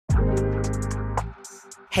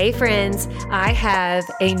Hey friends, I have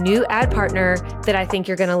a new ad partner that I think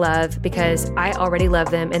you're going to love because I already love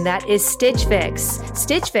them, and that is Stitch Fix.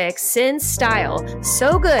 Stitch Fix sends style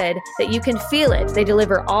so good that you can feel it. They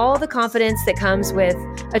deliver all the confidence that comes with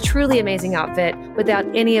a truly amazing outfit without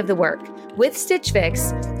any of the work. With Stitch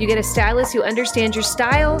Fix, you get a stylist who understands your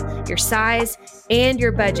style, your size, and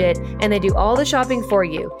your budget, and they do all the shopping for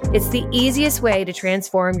you. It's the easiest way to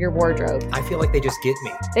transform your wardrobe. I feel like they just get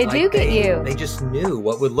me. They do get you. They just knew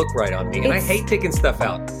what would look right on me. And I hate picking stuff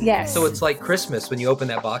out. Yes. So it's like Christmas when you open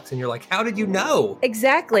that box and you're like, how did you know?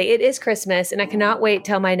 Exactly. It is Christmas, and I cannot wait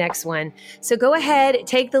till my next one. So go ahead,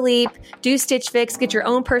 take the leap, do Stitch Fix, get your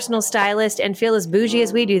own personal stylist, and feel as bougie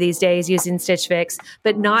as we do these days using Stitch Fix,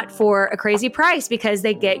 but not for a crazy price because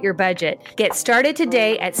they get your budget. Get started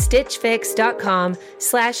today at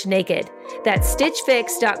stitchfix.com/naked. That's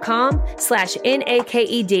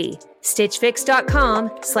stitchfix.com/NAKED.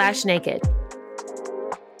 stitchfix.com/naked.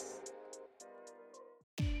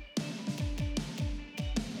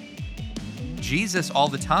 Jesus, all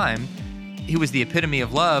the time, he was the epitome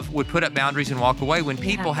of love, would put up boundaries and walk away when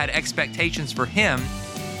people had expectations for him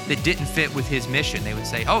that didn't fit with his mission. They would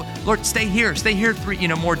say, oh, Lord, stay here 3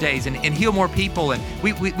 more days and heal more people. And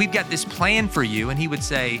we've got this plan for you. And he would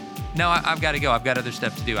say, no, I've got to go. I've got other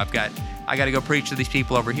stuff to do. I got to go preach to these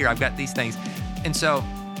people over here. I've got these things. And so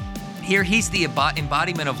here he's the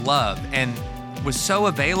embodiment of love and was so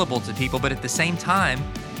available to people. But at the same time,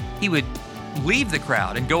 he would leave the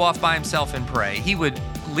crowd and go off by himself and pray. He would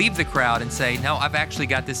leave the crowd and say, no, I've actually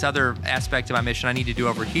got this other aspect of my mission I need to do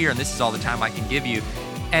over here. And this is all the time I can give you.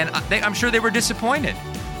 And I'm sure they were disappointed.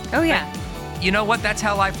 Oh, yeah. But you know what? That's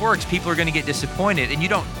how life works. People are going to get disappointed, and you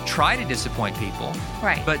don't try to disappoint people.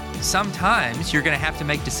 Right. But sometimes you're going to have to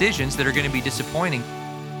make decisions that are going to be disappointing.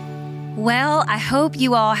 Well, I hope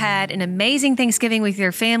you all had an amazing Thanksgiving with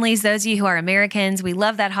your families. Those of you who are Americans, we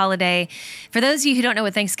love that holiday. For those of you who don't know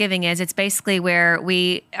what Thanksgiving is, it's basically where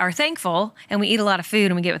we are thankful and we eat a lot of food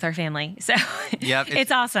and we get with our family. So Yep,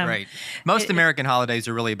 it's awesome. Right. Most American holidays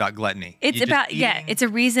are really about gluttony. It's it's a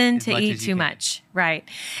reason to eat too much. Right.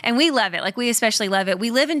 And we love it. Like, we especially love it.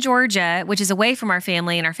 We live in Georgia, which is away from our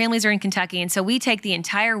family, and our families are in Kentucky. And so we take the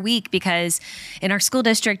entire week because in our school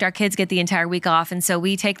district, our kids get the entire week off. And so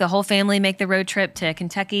we take the whole family, make the road trip to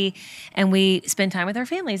Kentucky, and we spend time with our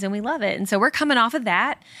families, and we love it. And so we're coming off of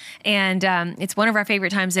that. And it's one of our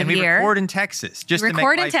favorite times of year. And we record in Texas just to make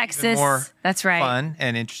life even more That's right. fun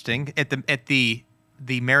and interesting. At the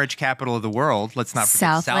marriage capital of the world, let's not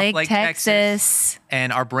forget South Lake, Texas.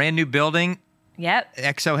 And our brand new building. Yep.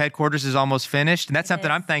 XO headquarters is almost finished, and that's something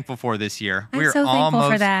I'm thankful for this year. We're so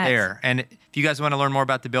almost for that. there. And if you guys want to learn more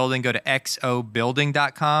about the building, go to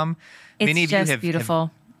xobuilding.com. It's Many of just you have beautiful.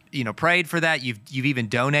 Prayed for that. You've even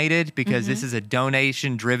donated because this is a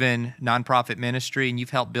donation-driven nonprofit ministry, and you've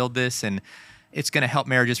helped build this, and it's going to help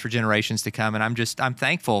marriages for generations to come. And I'm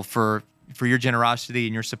thankful for your generosity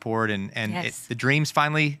and your support, and yes. the dream's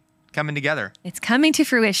finally coming together. It's coming to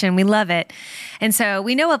fruition. We love it. And so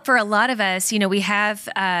we know for a lot of us, we have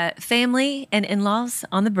family and in-laws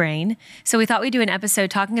on the brain. So we thought we'd do an episode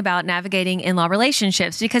talking about navigating in-law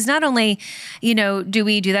relationships, because not only, do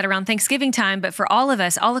we do that around Thanksgiving time, but for all of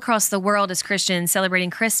us, all across the world as Christians celebrating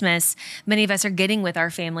Christmas, many of us are getting with our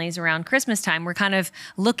families around Christmas time. We're kind of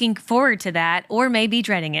looking forward to that, or maybe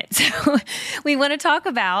dreading it. So we want to talk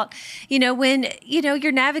about, when,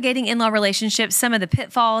 you're navigating in-law relationships, some of the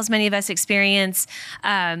pitfalls many of us experience,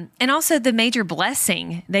 and also the major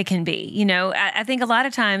blessing they can be. I think a lot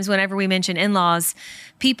of times whenever we mention in-laws,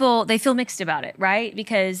 people, they feel mixed about it, right?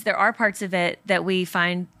 Because there are parts of it that we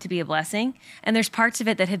find to be a blessing, and there's parts of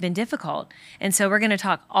it that have been difficult. And so we're going to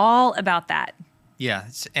talk all about that. Yeah,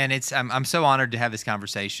 I'm so honored to have this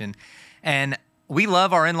conversation, and we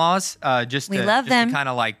love our in-laws. Just to kind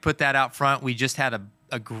of like put that out front. We just had a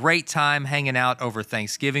great time hanging out over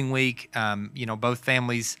Thanksgiving week. Both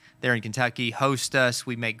families there in Kentucky host us.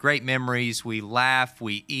 We make great memories. We laugh.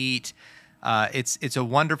 We eat. It's a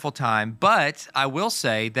wonderful time. But I will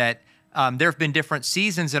say that there have been different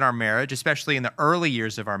seasons in our marriage, especially in the early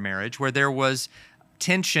years of our marriage, where there was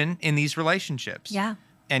tension in these relationships. Yeah.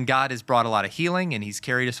 And God has brought a lot of healing, and He's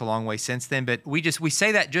carried us a long way since then. But we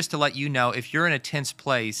say that just to let you know, if you're in a tense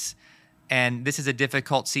place and this is a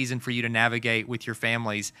difficult season for you to navigate with your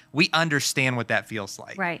families, we understand what that feels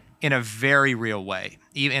like. Right. In a very real way.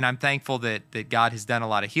 And I'm thankful that God has done a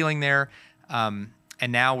lot of healing there. And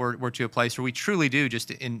now we're to a place where we truly do just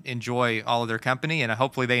enjoy all of their company, and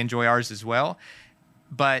hopefully they enjoy ours as well.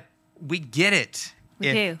 But we get it.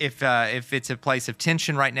 If it's a place of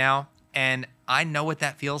tension right now, and I know what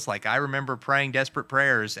that feels like. I remember praying desperate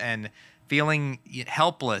prayers and feeling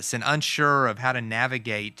helpless and unsure of how to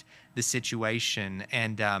navigate the situation.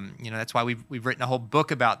 And, that's why we've written a whole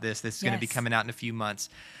book about this that's going to be coming out in a few months.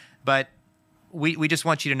 But we just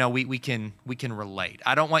want you to know we can relate.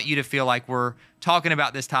 I don't want you to feel like we're talking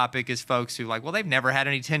about this topic as folks who like, well, they've never had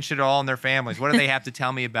any tension at all in their families. What do they have to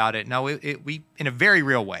tell me about it? No, we in a very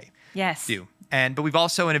real way do. But we've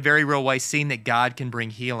also in a very real way seen that God can bring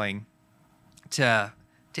healing to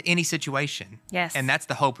any situation. Yes. And that's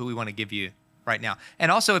the hope that we want to give you right now. And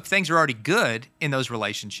also, if things are already good in those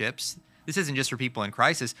relationships, this isn't just for people in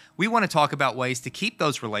crisis. We want to talk about ways to keep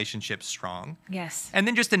those relationships strong. Yes. And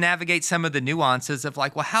then just to navigate some of the nuances of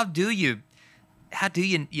like, well, how do you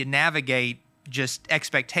navigate just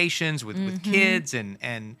expectations with kids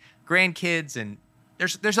and grandkids, and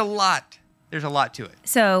there's a lot to it.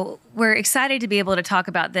 So we're excited to be able to talk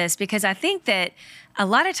about this because I think that a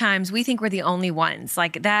lot of times we think we're the only ones.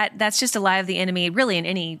 Like that's just a lie of the enemy, really, in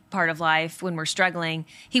any part of life when we're struggling.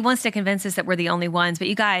 He wants to convince us that we're the only ones. But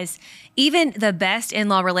you guys, even the best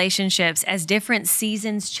in-law relationships, as different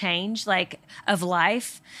seasons change, like of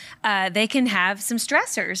life, they can have some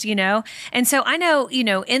stressors, And so I know,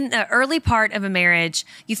 in the early part of a marriage,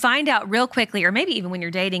 you find out real quickly, or maybe even when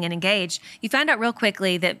you're dating and engaged, you find out real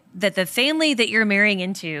quickly that the family that you're marrying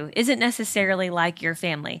into isn't necessarily like your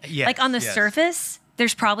family. Yes, like on the surface,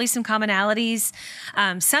 there's probably some commonalities,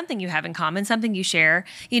 something you have in common, something you share,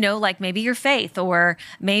 like maybe your faith, or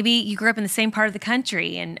maybe you grew up in the same part of the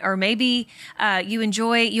country, or maybe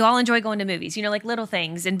you all enjoy going to movies, like little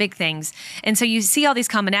things and big things. And so you see all these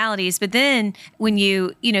commonalities, but then when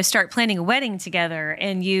you start planning a wedding together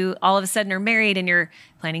and you all of a sudden are married and you're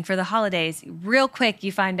planning for the holidays, real quick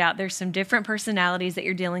you find out there's some different personalities that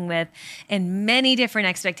you're dealing with and many different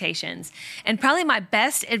expectations. And probably my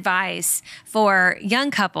best advice for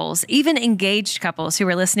young couples, even engaged couples who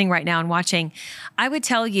are listening right now and watching, I would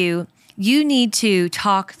tell you, you need to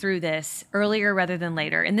talk through this earlier rather than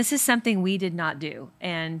later. And this is something we did not do.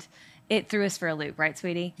 And it threw us for a loop, right,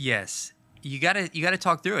 sweetie? Yes. You gotta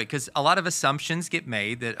talk through it, because a lot of assumptions get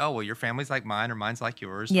made that, oh, well, your family's like mine or mine's like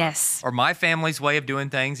yours. Yes. Or my family's way of doing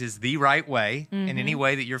things is the right way. And any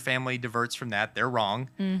way that your family diverts from that, they're wrong.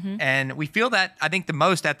 And we feel that, I think, the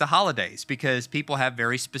most at the holidays, because people have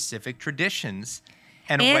very specific traditions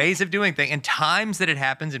and ways of doing things and times that it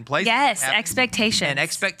happens and places. Yes, expectations. And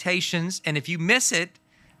expectations. And if you miss it,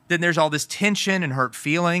 then there's all this tension and hurt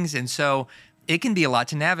feelings. And so it can be a lot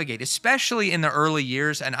to navigate, especially in the early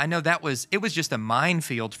years. And I know it was just a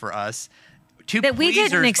minefield for us. Two that we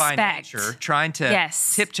didn't by expect. nature, trying to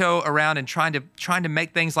tiptoe around and trying to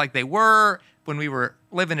make things like they were when we were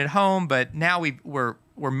living at home. But now we're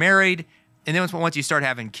married, and then once you start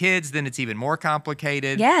having kids, then it's even more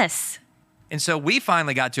complicated. Yes. And so we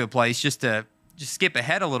finally got to a place, just to skip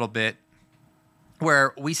ahead a little bit,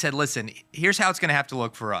 where we said, listen, here's how it's going to have to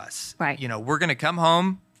look for us. Right. We're going to come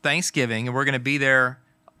home Thanksgiving, and we're going to be there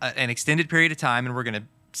an extended period of time, and we're going to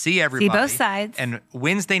see everybody. See both sides. And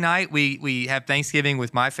Wednesday night, we have Thanksgiving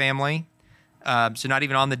with my family. So not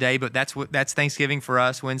even on the day, but that's Thanksgiving for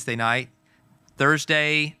us, Wednesday night.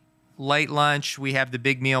 Thursday, late lunch, we have the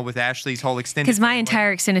big meal with Ashley's whole extended family. Because my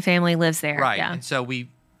entire extended family lives there. Right. Yeah. And so we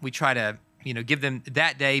try to, give them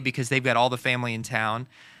that day because they've got all the family in town.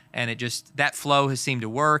 And that flow has seemed to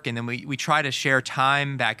work. And then we try to share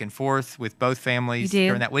time back and forth with both families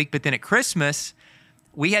during that week. But then at Christmas,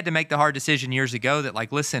 we had to make the hard decision years ago that,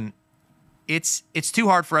 like, listen, it's too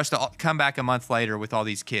hard for us to come back a month later with all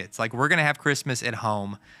these kids. Like, we're going to have Christmas at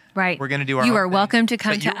home. Right. We're going to do our You own are thing. welcome to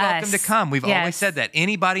come But to you're us. welcome to come. We've always said that.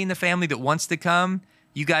 Anybody in the family that wants to come,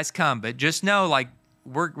 you guys come. But just know, like,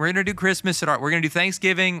 we're going to do Christmas we're going to do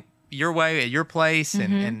Thanksgiving your way at your place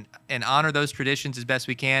and honor those traditions as best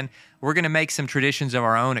we can. We're going to make some traditions of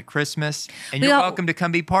our own at Christmas, and you're welcome to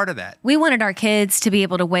come be part of that. We wanted our kids to be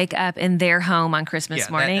able to wake up in their home on Christmas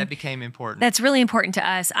morning. That became important. That's really important to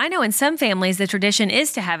us. I know in some families, the tradition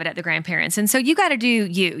is to have it at the grandparents. And so you got to do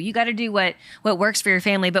you got to do what works for your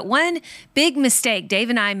family. But one big mistake Dave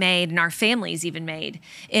and I made, and our families even made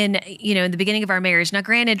in the beginning of our marriage. Now,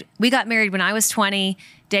 granted, we got married when I was 20,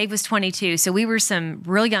 Dave was 22. So we were some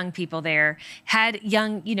real young people there, had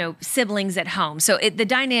young, siblings at home. So the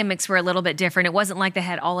dynamics were a little bit different. It wasn't like they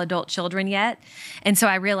had all adult children yet. And so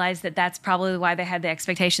I realized that that's probably why they had the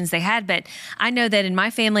expectations they had. But I know that in my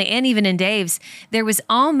family and even in Dave's, there was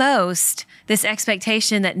almost this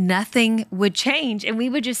expectation that nothing would change and we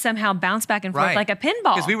would just somehow bounce back and forth like a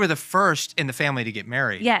pinball. Because we were the first in the family to get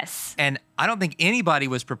married. Yes. And I don't think anybody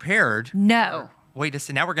was prepared. No. Wait,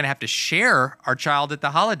 now we're going to have to share our child at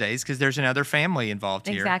the holidays because there's another family involved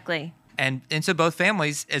here. Exactly. And so both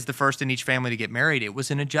families, as the first in each family to get married, it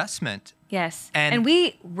was an adjustment. Yes. And And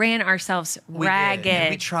we ran ourselves ragged.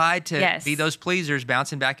 And we tried to be those pleasers,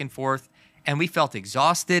 bouncing back and forth. And we felt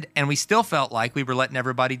exhausted, and we still felt like we were letting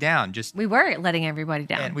everybody down. We were letting everybody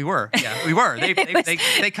down. And we were.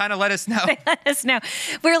 They kind of let us know. They let us know.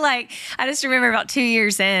 We're like, I just remember about 2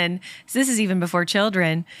 years in, so this is even before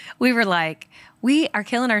children, we were like, we are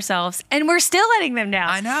killing ourselves and we're still letting them down.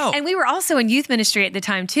 I know. And we were also in youth ministry at the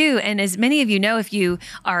time too. And as many of you know, if you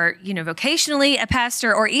are, vocationally a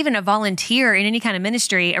pastor or even a volunteer in any kind of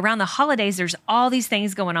ministry, around the holidays, there's all these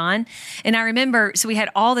things going on. And I remember, so we had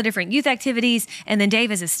all the different youth activities, and then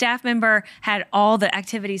Dave as a staff member had all the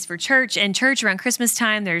activities for church, and church around Christmas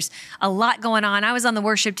time, there's a lot going on. I was on the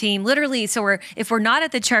worship team, literally. So if we're not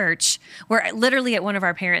at the church, we're literally at one of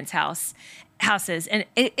our parents' houses. And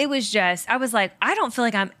it was just, I was like, I don't feel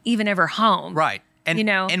like I'm even ever home. Right. And,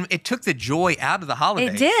 and it took the joy out of the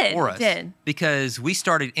holidays for us. It did. Because we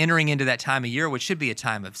started entering into that time of year, which should be a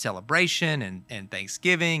time of celebration and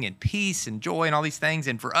Thanksgiving and peace and joy and all these things.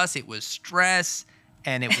 And for us, it was stress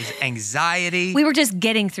and it was anxiety. We were just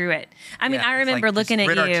getting through it. I mean, I remember looking at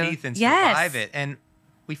you. Grit our teeth and survive it. And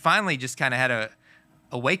we finally just kind of had a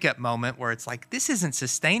wake-up moment where it's like, this isn't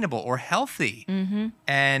sustainable or healthy. Mm-hmm.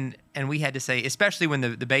 And we had to say, especially when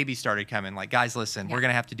the baby started coming, like, guys, listen, we're going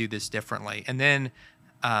to have to do this differently. And then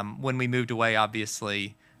when we moved away,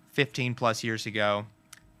 obviously, 15 plus years ago,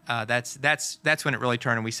 that's when it really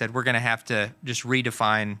turned, and we said, we're going to have to just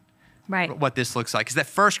redefine what this looks like. Because that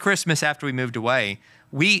first Christmas after we moved away,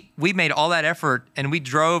 we made all that effort, and we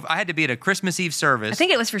drove. I had to be at a Christmas Eve service. I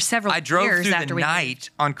think it was for several years. I drove through the night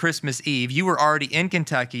on Christmas Eve. You were already in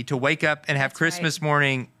Kentucky to wake up and have Christmas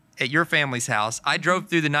morning at your family's house. I drove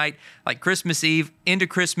through the night, like Christmas Eve into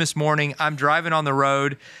Christmas morning. I'm driving on the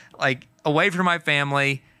road, like away from my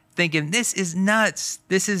family, thinking, this is nuts.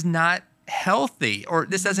 This is not healthy, or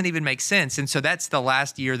this doesn't even make sense. And so that's the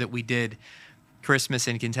last year that we did Christmas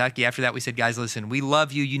in Kentucky. After that, we said, guys, listen, we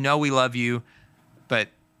love you. You know we love you. But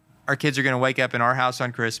our kids are going to wake up in our house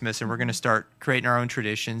on Christmas, and we're going to start creating our own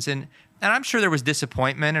traditions. And I'm sure there was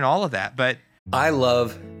disappointment and all of that, but I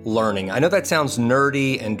love learning. I know that sounds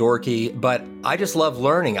nerdy and dorky, but I just love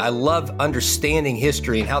learning. I love understanding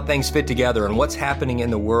history and how things fit together and what's happening in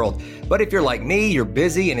the world. But if you're like me, you're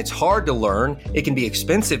busy and it's hard to learn. It can be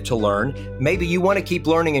expensive to learn. Maybe you want to keep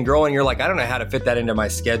learning and growing. You're like, I don't know how to fit that into my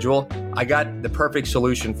schedule. I got the perfect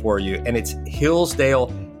solution for you, and it's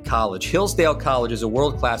Hillsdale College. Hillsdale College is a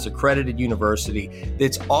world-class accredited university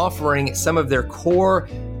that's offering some of their core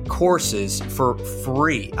courses for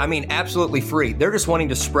free. I mean, absolutely free. They're just wanting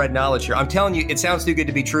to spread knowledge here. I'm telling you, it sounds too good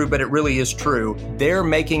to be true, but it really is true. They're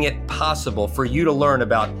making it possible for you to learn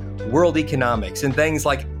about world economics and things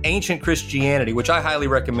like ancient Christianity, which I highly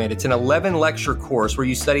recommend. It's an 11-lecture course where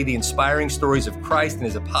you study the inspiring stories of Christ and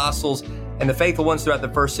his apostles and the faithful ones throughout the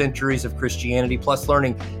first centuries of Christianity, plus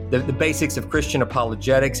learning the basics of Christian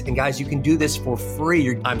apologetics. And guys, you can do this for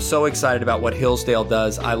free. I'm so excited about what Hillsdale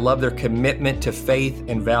does. I love their commitment to faith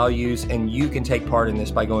and values, and you can take part in this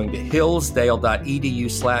by going to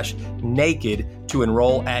hillsdale.edu/naked to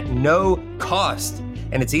enroll at no cost.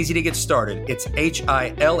 And it's easy to get started. It's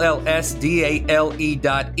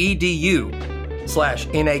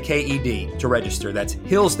hillsdale.edu/naked to register. That's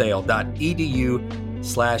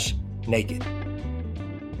hillsdale.edu/naked.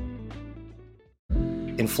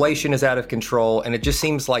 Inflation is out of control, and it just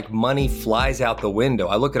seems like money flies out the window.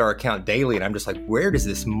 I look at our account daily, and I'm just like, where does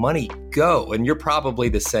this money go? And you're probably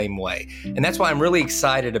the same way. And that's why I'm really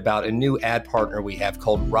excited about a new ad partner we have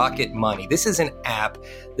called Rocket Money. This is an app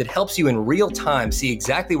that helps you in real time see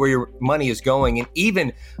exactly where your money is going. And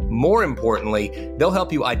even more importantly, they'll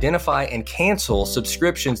help you identify and cancel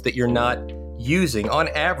subscriptions that you're not using. On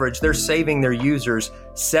average, they're saving their users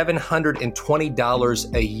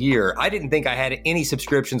 $720 a year. I didn't think I had any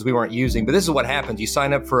subscriptions we weren't using, but this is what happens. You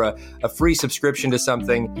sign up for a free subscription to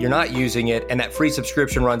something, you're not using it, and that free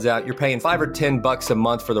subscription runs out. You're paying $5 or $10 a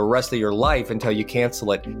month for the rest of your life until you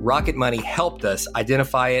cancel it. Rocket Money helped us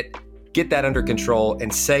identify it, get that under control,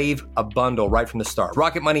 and save a bundle right from the start.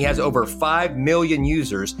 Rocket Money has over 5 million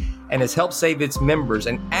users and has helped save its members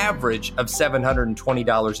an average of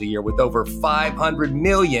 $720 a year with over 500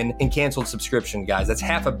 million in canceled subscription, guys. That's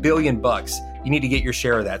 $500 million. You need to get your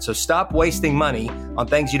share of that. So stop wasting money on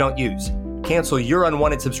things you don't use. Cancel your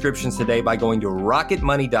unwanted subscriptions today by going to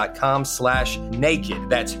rocketmoney.com/naked.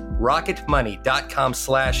 That's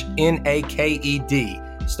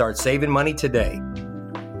rocketmoney.com/NAKED. Start saving money today.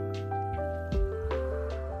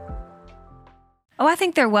 Oh, I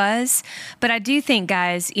think there was, but I do think,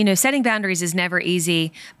 guys, setting boundaries is never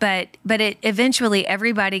easy, but it eventually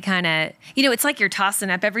everybody kind of, it's like you're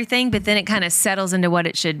tossing up everything, but then it kind of settles into what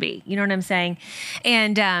it should be. You know what I'm saying?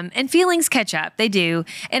 And feelings catch up. They do.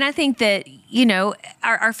 And I think that,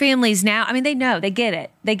 our families now, I mean, they know, they get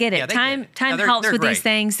it. They get it. Yeah, they Time get it. No, helps they're with great. these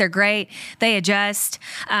things. They're great. They adjust.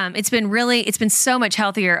 It's been so much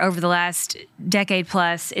healthier over the last decade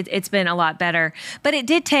plus. It's been a lot better, but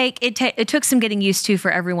it took some getting used to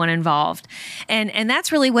for everyone involved. And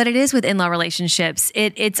that's really what it is with in-law relationships.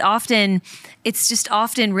 It's just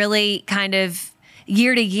often really kind of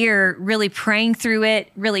year to year, really praying through it,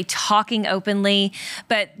 really talking openly.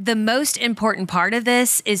 But the most important part of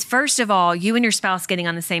this is, first of all, you and your spouse getting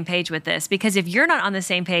on the same page with this. Because if you're not on the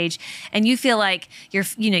same page and you feel like your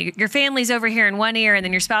family's over here in one ear and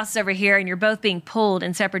then your spouse is over here and you're both being pulled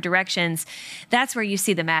in separate directions, that's where you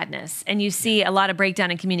see the madness and you see a lot of breakdown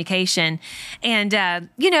in communication. And,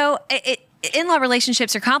 in-law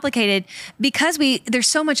relationships are complicated because there's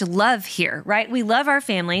so much love here, right? We love our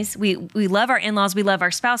families. We love our in-laws. We love our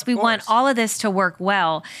spouse. We want all of this to work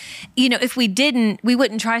well. If we didn't, we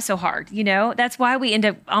wouldn't try so hard. That's why we end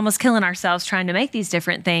up almost killing ourselves trying to make these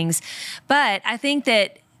different things. But I think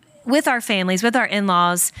that with our families, with our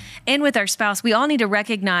in-laws, and with our spouse, we all need to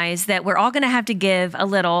recognize that we're all going to have to give a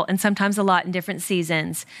little and sometimes a lot in different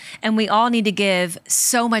seasons. And we all need to give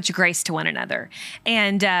so much grace to one another.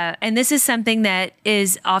 And this is something that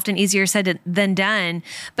is often easier said than done.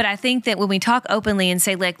 But I think that when we talk openly and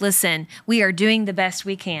say, like, listen, we are doing the best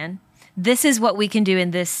we can. This is what we can do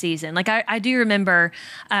in this season. Like I do remember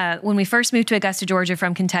when we first moved to Augusta, Georgia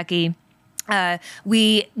from Kentucky,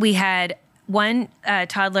 we had one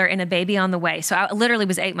toddler and a baby on the way. So I literally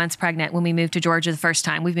was 8 months pregnant when we moved to Georgia the first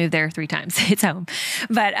time. We've moved there 3 times. It's home.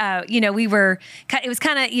 But, it was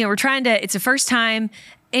kind of, it's the first time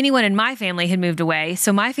anyone in my family had moved away.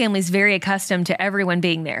 So my family's very accustomed to everyone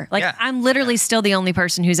being there. Like I'm literally still the only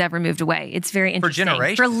person who's ever moved away. It's very interesting. For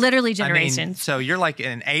generations. For literally I generations. mean, so you're like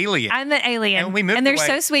an alien. I'm the alien. And when we moved and they're away,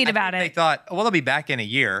 so sweet about They it. thought, well, they'll be back in a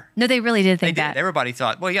year. No, they really did think They that. did. Everybody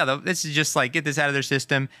thought, well, yeah, this is just like get this out of their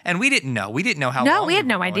system. And we didn't know. We didn't know how long. No, we had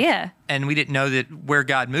no were going. idea. And we didn't know that where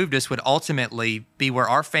God moved us would ultimately be where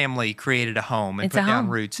our family created a home and It's a put down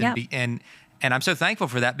home. roots. Yep. And I'm so thankful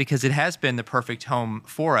for that because it has been the perfect home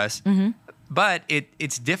for us. Mm-hmm. But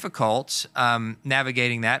it's difficult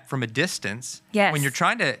navigating that from a distance. Yes. When you're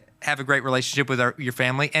trying to have a great relationship with your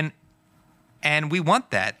family, and we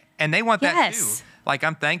want that, and they want that too. Like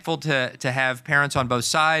I'm thankful to have parents on both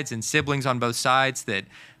sides and siblings on both sides that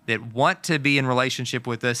want to be in relationship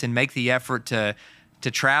with us and make the effort to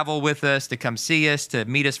travel with us, to come see us, to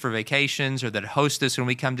meet us for vacations, or that host us when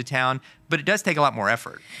we come to town. But it does take a lot more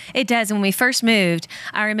effort. It does. When we first moved,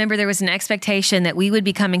 I remember there was an expectation that we would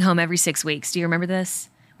be coming home every 6 weeks. Do you remember this?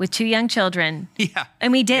 With 2 young children. Yeah.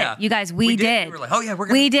 And we did. Yeah. You guys, we did. We were like, oh, yeah, we're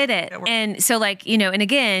going to. We did it. Yeah, and so and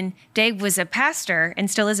again, Dave was a pastor and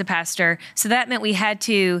still is a pastor. So that meant we had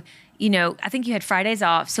to, I think you had Fridays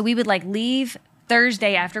off. So we would leave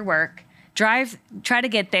Thursday after work, try to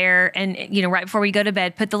get there, and right before we go to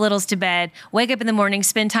bed, put the littles to bed, wake up in the morning,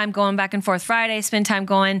 spend time going back and forth Friday, spend time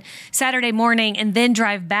going Saturday morning, and then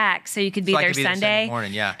drive back so you could be there Sunday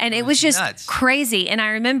morning. Yeah, and it was just nuts. crazy. And I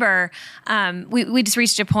remember we just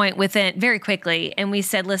reached a point with it very quickly, and we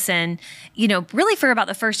said, listen, really for about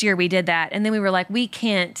the first year we did that, and then we were like, we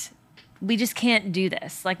just can't do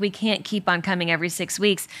this. Like, we can't keep on coming every 6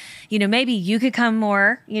 weeks. Maybe you could come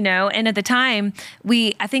more, and at the time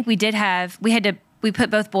we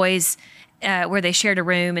put both boys where they shared a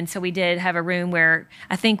room. And so we did have a room where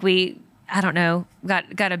I think I don't know,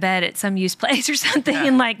 got a bed at some used place or something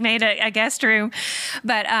and made a guest room.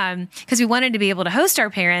 But because we wanted to be able to host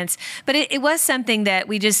our parents. But it was something that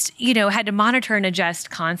we just, had to monitor and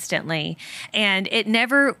adjust constantly. And it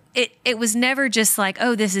was never just like,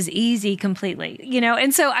 oh, this is easy completely,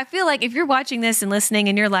 And so I feel like if you're watching this and listening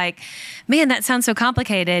and you're like, man, that sounds so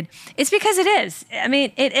complicated, it's because it is. I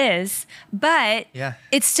mean, it is, but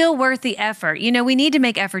it's still worth the effort. We need to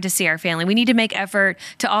make effort to see our family. We need to make effort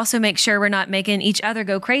to also make sure we're not making each other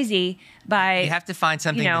go crazy by. You have to find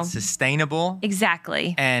something that's sustainable.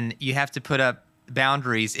 Exactly. And you have to put up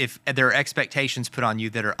boundaries if there are expectations put on you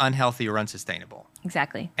that are unhealthy or unsustainable.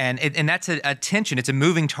 Exactly. And that's a tension. It's a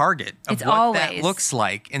moving target of what that looks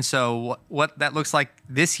like. And so what that looks like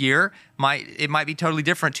this year might be totally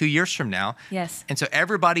different 2 years from now. Yes. And so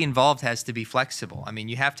everybody involved has to be flexible. I mean,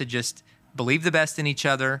 you have to just believe the best in each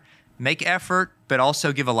other, make effort, but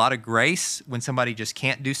also give a lot of grace when somebody just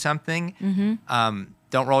can't do something. Mm-hmm.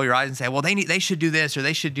 Don't roll your eyes and say, well, they should do this or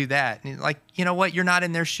they should do that. And you know what? You're not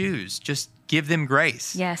in their shoes. Just give them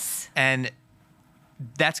grace. Yes. And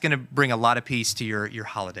that's going to bring a lot of peace to your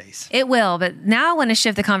holidays. It will, but now I want to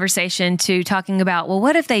shift the conversation to talking about, well,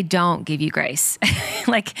 what if they don't give you grace?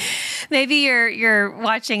 Like maybe you're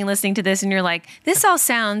watching and listening to this and you're like, this all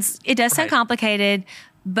sounds, it does sound Right. complicated,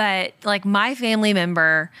 but like my family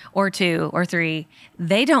member or two or three,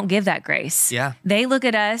 they don't give that grace. Yeah. They look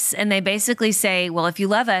at us and they basically say, well, if you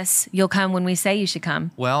love us, you'll come when we say you should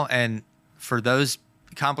come. Well, and for those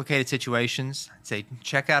complicated situations, I'd say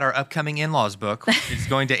check out our upcoming in-laws book. It's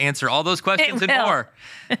going to answer all those questions and will. more.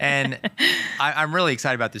 And I'm really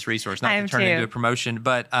excited about this resource, not I to am turn it too. into a promotion,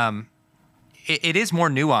 but it is more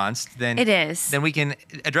nuanced than It is. than we can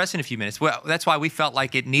address in a few minutes. Well, that's why we felt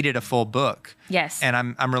like it needed a full book. Yes. And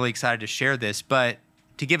I'm really excited to share this. But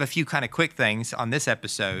to give a few kind of quick things on this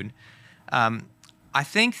episode, I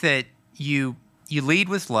think that you lead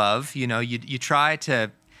with love. You know, you try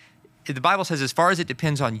to. The Bible says, as far as it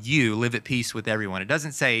depends on you, live at peace with everyone. It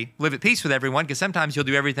doesn't say live at peace with everyone, because sometimes you'll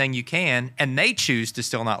do everything you can and they choose to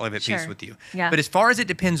still not live at peace Sure. with you. Yeah. But as far as it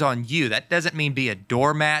depends on you, that doesn't mean be a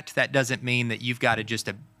doormat. That doesn't mean that you've got to just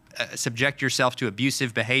subject yourself to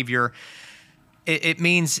abusive behavior. It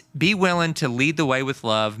means be willing to lead the way with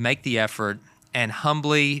love, make the effort, and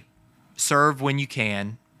humbly serve when you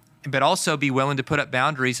can, but also be willing to put up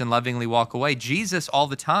boundaries and lovingly walk away. Jesus, all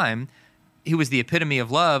the time, he was the epitome of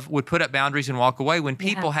love, would put up boundaries and walk away when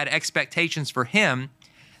people had expectations for him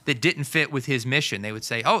that didn't fit with his mission. They would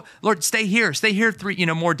say, oh, Lord, stay here 3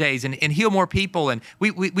 more days and heal more people. And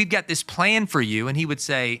we've got this plan for you. And he would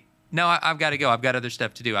say, no, I've got to go. I've got other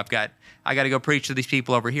stuff to do. I got to go preach to these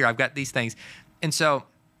people over here. I've got these things. And so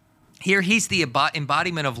here he's the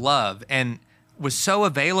embodiment of love and was so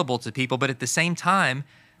available to people. But at the same time,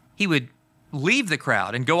 he would leave the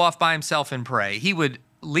crowd and go off by himself and pray. He would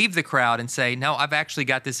leave the crowd and say, no, I've actually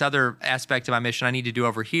got this other aspect of my mission I need to do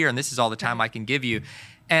over here, and this is all the time I can give you.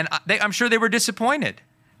 And I'm sure they were disappointed.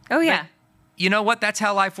 Oh, yeah. But you know what? That's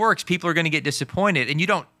how life works. People are going to get disappointed, and you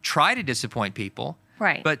don't try to disappoint people.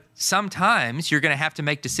 Right. But sometimes you're going to have to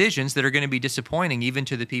make decisions that are going to be disappointing even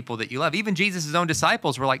to the people that you love. Even Jesus' own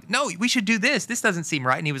disciples were like, no, we should do this. This doesn't seem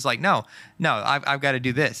right. And he was like, no, I've got to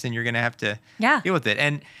do this, and you're going to have to deal with it.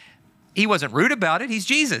 And he wasn't rude about it. He's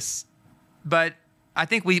Jesus. But I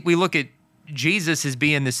think we look at Jesus as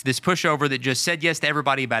being this pushover that just said yes to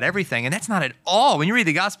everybody about everything. And that's not at all. When you read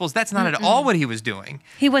the Gospels, that's not at all what he was doing.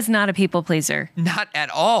 He was not a people pleaser. Not at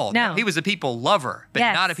all. No. He was a people lover, but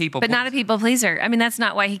Yes, not a people but pleaser. not a people pleaser. I mean, that's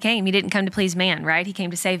not why he came. He didn't come to please man, right? He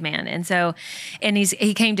came to save man. And so,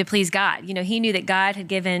 he came to please God. You know, he knew that God had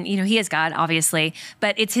given, you know, he is God, obviously,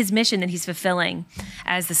 but it's his mission that he's fulfilling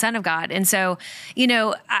as the Son of God. And so, you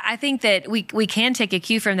know, I think that we can take a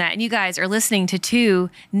cue from that. And you guys are listening to two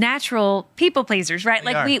natural people pleasers, right?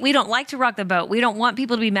 Like are. we don't like to rock the boat. We don't want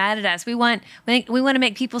people to be mad at us. We want to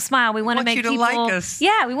make people smile. We want to want make you to people like us.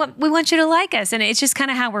 Yeah, we want you to like us. And it's just kind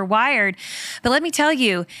of how we're wired. But let me tell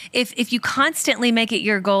you, if you constantly make it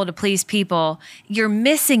your goal to please people, you're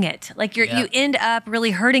missing it. Like you end up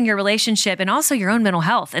really hurting your relationship and also your own mental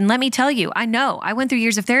health. And let me tell you, I know I went through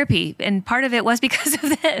years of therapy, and part of it was because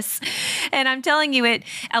of this. And I'm telling you,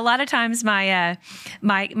 a lot of times my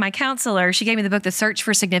counselor, she gave me the book The Search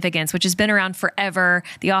for Significance, which has been around forever.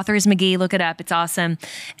 The author is McGee. Look it up. It's awesome.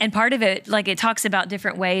 And part of it, like, it talks about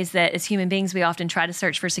different ways that as human beings, we often try to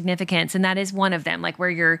search for significance. And that is one of them, like where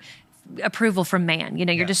you're approval from man, you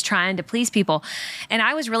know, you're just trying to please people. And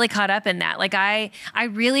I was really caught up in that. Like I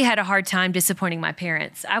really had a hard time disappointing my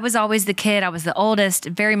parents. I was always the kid. I was the oldest,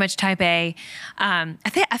 very much type A. I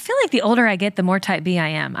feel like the older I get, the more type B I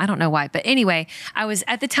am. I don't know why, but anyway, I was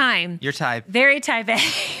at the time. Your type. Very type A.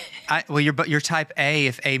 You're type A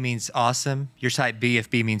if A means awesome. You're type B if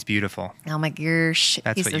B means beautiful. Oh my gosh,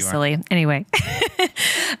 That's he's what so you are. silly. Anyway,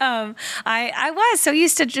 I was so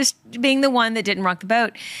used to just being the one that didn't rock the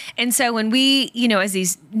boat. And so when we, you know, as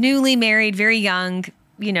these newly married, very young,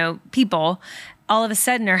 you know, people, all of a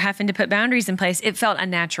sudden are having to put boundaries in place, it felt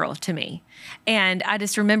unnatural to me. And I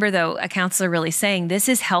just remember, though, a counselor really saying, this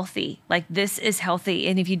is healthy. Like, this is healthy.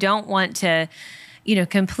 And if you don't want to, you know,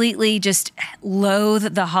 completely just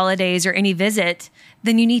loathe the holidays or any visit,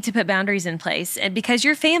 then you need to put boundaries in place. And because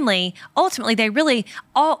your family, ultimately, they really,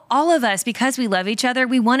 all of us, because we love each other,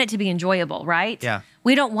 we want it to be enjoyable, right? Yeah.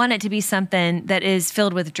 We don't want it to be something that is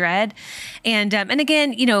filled with dread. And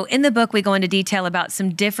again, you know, in the book, we go into detail about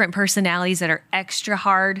some different personalities that are extra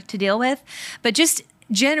hard to deal with. But just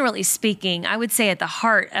generally speaking, I would say at the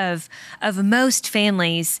heart of most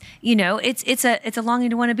families, it's a longing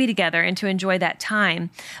to want to be together and to enjoy that time.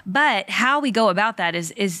 But how we go about that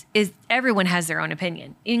is everyone has their own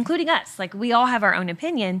opinion, including us. Like, we all have our own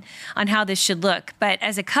opinion on how this should look. But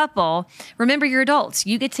as a couple, remember, you're adults.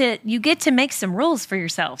 You get to make some rules for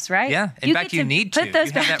yourselves, right? Yeah. In fact, you need to. Put those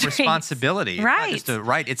you have that boundaries. responsibility. Right. It's not just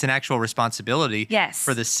right. It's an actual responsibility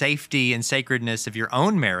for the safety and sacredness of your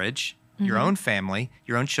own marriage, your own family,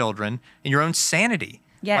 your own children, and your own sanity.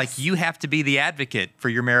 Yes. Like, you have to be the advocate for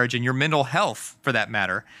your marriage and your mental health, for that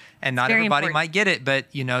matter. And not everybody might get it, but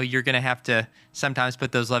you're going to have to sometimes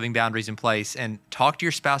put those loving boundaries in place and talk to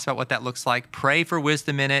your spouse about what that looks like. Pray for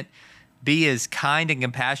wisdom in it. Be as kind and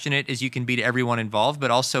compassionate as you can be to everyone involved,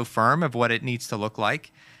 but also firm of what it needs to look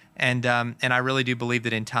like. And I really do believe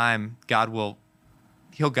that in time, God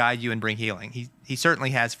He'll guide you and bring healing. He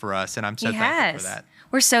certainly has for us, and I'm so thankful for that.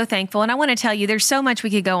 We're so thankful. And I want to tell you, there's so much we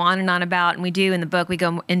could go on and on about, and we do in the book. We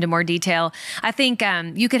go into more detail. I think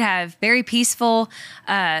you could have very peaceful,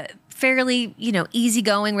 fairly,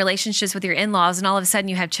 easygoing relationships with your in-laws, and all of a sudden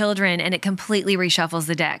you have children, and it completely reshuffles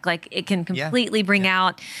the deck. Like, it can completely bring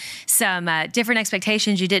out some different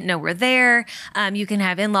expectations you didn't know were there. You can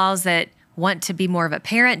have in-laws that want to be more of a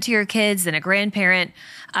parent to your kids than a grandparent.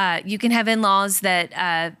 You can have in-laws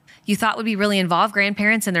that you thought would be really involved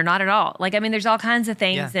grandparents, and they're not at all. Like, I mean, there's all kinds of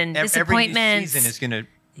things and disappointments. Every new season is going to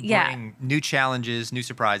bring new challenges, new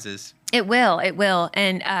surprises. It will.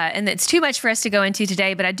 And it's too much for us to go into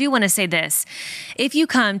today, but I do want to say this. If you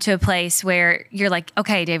come to a place where you're like,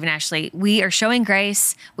 okay, Dave and Ashley, we are showing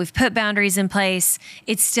grace, we've put boundaries in place,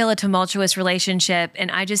 it's still a tumultuous relationship,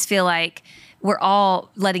 and I just feel like we're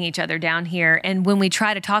all letting each other down here. And when we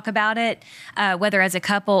try to talk about it, whether as a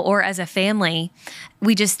couple or as a family,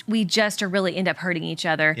 we just really end up hurting each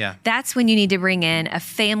other. Yeah. That's when you need to bring in a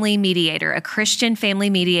family mediator, a Christian family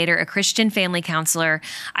mediator, a Christian family counselor.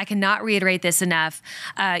 I cannot reiterate this enough.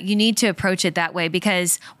 You need to approach it that way,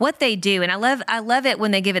 because what they do, and I love it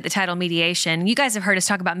when they give it the title mediation. You guys have heard us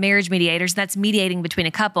talk about marriage mediators. That's mediating between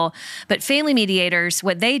a couple. But family mediators,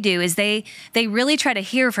 what they do is they really try to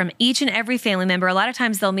hear from each and every family member. A lot of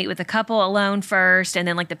times they'll meet with the couple alone first, and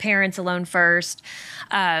then like the parents alone first,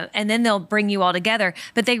 and then they'll bring you all together.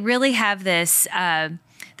 But they really have this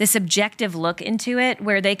objective look into it,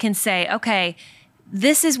 where they can say, okay,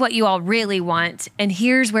 this is what you all really want, and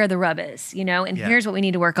here's where the rub is, and here's what we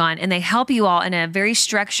need to work on. And they help you all in a very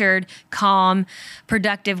structured, calm,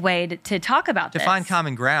 productive way to talk about this. To find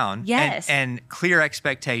common ground. Yes. And clear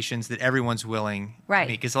expectations that everyone's willing to meet.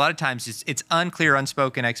 Because a lot of times it's unclear,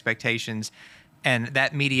 unspoken expectations, and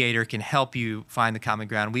that mediator can help you find the common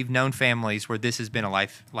ground. We've known families where this has been a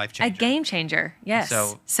life changer. A game changer, yes.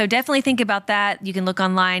 So definitely think about that. You can look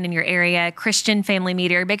online in your area, Christian family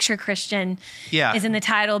mediator. Make sure Christian is in the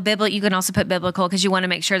title. You can also put biblical, because you want to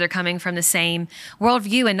make sure they're coming from the same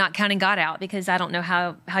worldview and not counting God out, because I don't know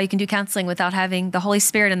how you can do counseling without having the Holy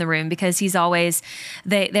Spirit in the room, because he's always,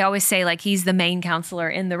 they always say, like, he's the main counselor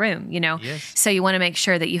in the room, Yes. So you want to make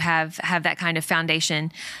sure that you have that kind of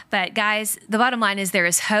foundation. But guys, the bottom line is there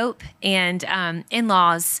is hope, and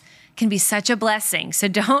in-laws can be such a blessing. So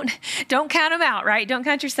don't count them out, right? Don't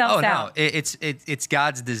count yourselves out. No, it's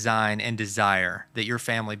God's design and desire that your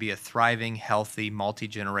family be a thriving, healthy,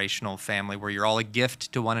 multi-generational family where you're all a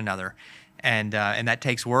gift to one another. And that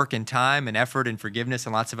takes work and time and effort and forgiveness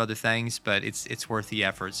and lots of other things, but it's worth the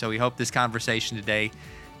effort. So we hope this conversation today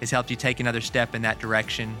has helped you take another step in that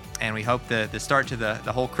direction. And we hope the start to the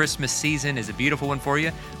whole Christmas season is a beautiful one for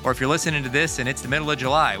you. Or if you're listening to this and it's the middle of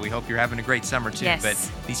July, we hope you're having a great summer too. Yes.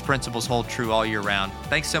 But these principles hold true all year round.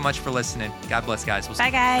 Thanks so much for listening. God bless, guys. We'll see Bye,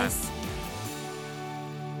 you next guys. time.